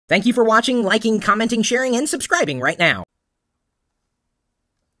Thank you for watching, liking, commenting, sharing, and subscribing right now.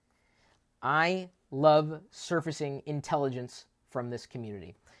 I love surfacing intelligence from this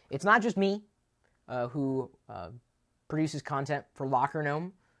community. It's not just me who produces content for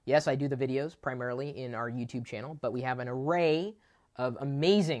LockerGnome. Yes, I do the videos primarily in our YouTube channel, but we have an array of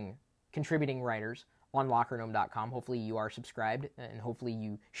amazing contributing writers on LockerGnome.com. Hopefully you are subscribed, and hopefully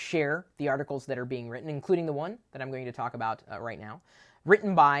you share the articles that are being written, including the one that I'm going to talk about right now,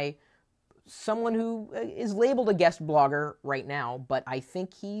 written by someone who is labeled a guest blogger right now, but I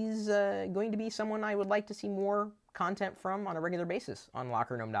think he's going to be someone I would like to see more content from on a regular basis on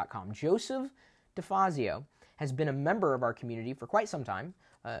LockerGnome.com. Joseph DeFazio has been a member of our community for quite some time,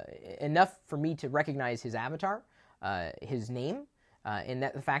 enough for me to recognize his avatar, his name, and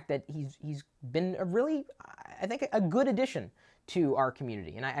the fact that he's been a really, I think, a good addition to our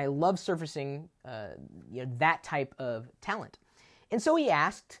community. And I love surfacing that type of talent. And so he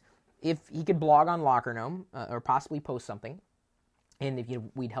asked if he could blog on LockerGnome or possibly post something, and if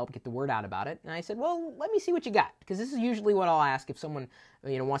we'd help get the word out about it. And I said, well, let me see what you got, because this is usually what I'll ask if someone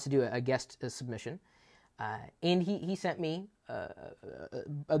wants to do a guest submission. And he sent me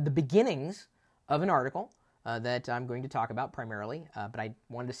the beginnings of an article that I'm going to talk about primarily, but I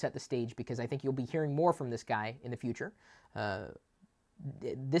wanted to set the stage because I think you'll be hearing more from this guy in the future.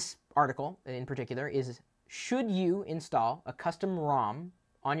 This article in particular is, should you install a custom ROM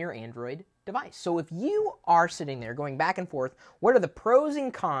on your Android device? So if you are sitting there going back and forth, what are the pros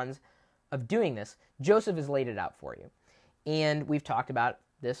and cons of doing this? Joseph has laid it out for you. And we've talked about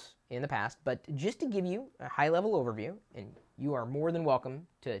this in the past, but just to give you a high-level overview, and you are more than welcome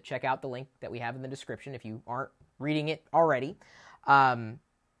to check out the link that we have in the description if you aren't reading it already. One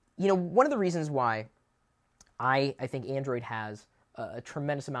of the reasons why I think Android has a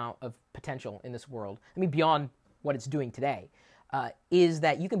tremendous amount of potential in this world, I mean, beyond what it's doing today, is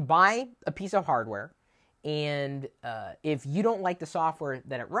that you can buy a piece of hardware, and if you don't like the software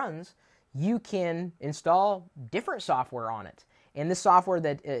that it runs, you can install different software on it. And this software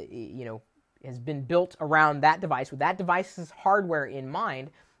that has been built around that device, with that device's hardware in mind,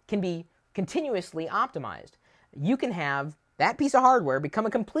 can be continuously optimized. You can have that piece of hardware become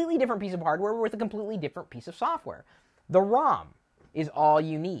a completely different piece of hardware with a completely different piece of software. The ROM is all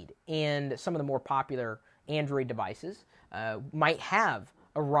you need, and some of the more popular Android devices might have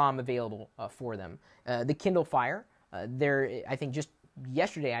a ROM available for them. The Kindle Fire, I think just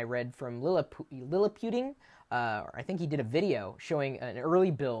yesterday I read from Liliputing, I think he did a video showing an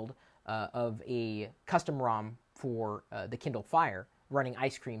early build of a custom ROM for the Kindle Fire running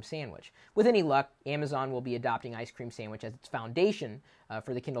Ice Cream Sandwich. With any luck, Amazon will be adopting Ice Cream Sandwich as its foundation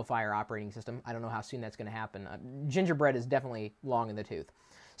for the Kindle Fire operating system. I don't know how soon that's going to happen. Gingerbread is definitely long in the tooth.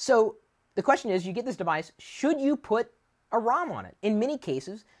 So the question is, you get this device, should you put a ROM on it? In many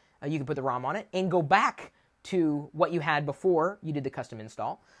cases, you can put the ROM on it and go back to what you had before you did the custom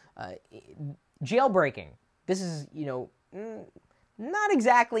install. Jailbreaking. This is, not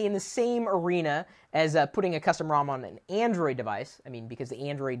exactly in the same arena as putting a custom ROM on an Android device. I mean, because the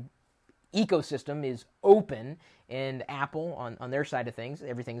Android ecosystem is open, and Apple, on their side of things,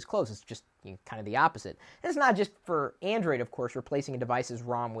 everything's closed. It's just kind of the opposite. And it's not just for Android, of course, replacing a device's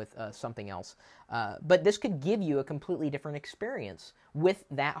ROM with something else. But this could give you a completely different experience with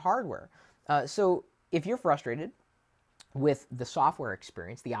that hardware. So if you're frustrated with the software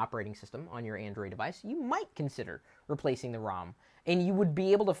experience, the operating system on your Android device, you might consider replacing the ROM. And you would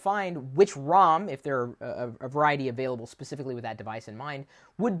be able to find which ROM, if there are a variety available specifically with that device in mind,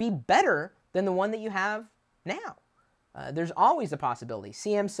 would be better than the one that you have now. There's always a possibility.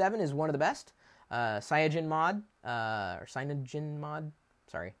 CM7 is one of the best. CyanogenMod,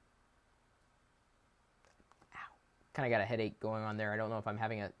 sorry. Ow. Kind of got a headache going on there. I don't know if I'm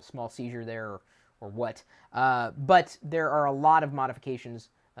having a small seizure there or what. But there are a lot of modifications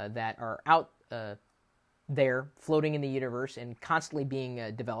that are out there, floating in the universe and constantly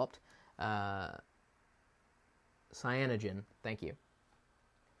being developed. Cyanogen, thank you.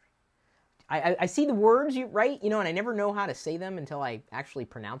 I see the words you write, and I never know how to say them until I actually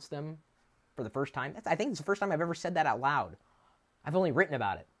pronounce them for the first time. I think it's the first time I've ever said that out loud. I've only written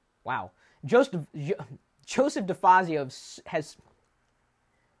about it. Wow. Joseph DeFazio has...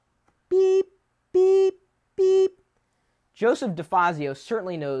 Beep, beep, beep. Joseph DeFazio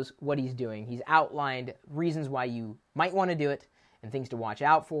certainly knows what he's doing. He's outlined reasons why you might want to do it and things to watch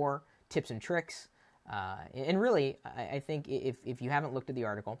out for, tips and tricks. And really, I think if you haven't looked at the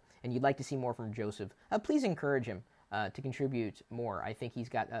article and you'd like to see more from Joseph, please encourage him to contribute more. I think he's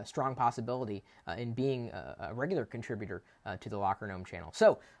got a strong possibility in being a regular contributor to the LockerGnome channel.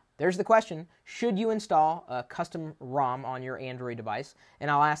 So there's the question. Should you install a custom ROM on your Android device? And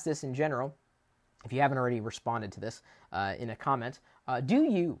I'll ask this in general, if you haven't already responded to this in a comment. Do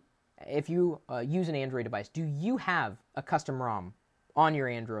you, if you use an Android device, do you have a custom ROM on your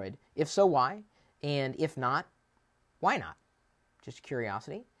Android? If so, why? And if not, why not? Just a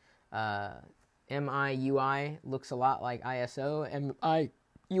curiosity. MIUI looks a lot like ISO.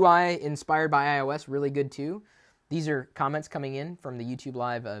 MIUI inspired by iOS, really good too. These are comments coming in from the YouTube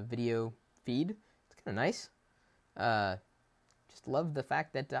Live video feed. It's kind of nice. Just love the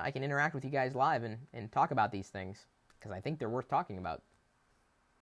fact that I can interact with you guys live and talk about these things, because I think they're worth talking about.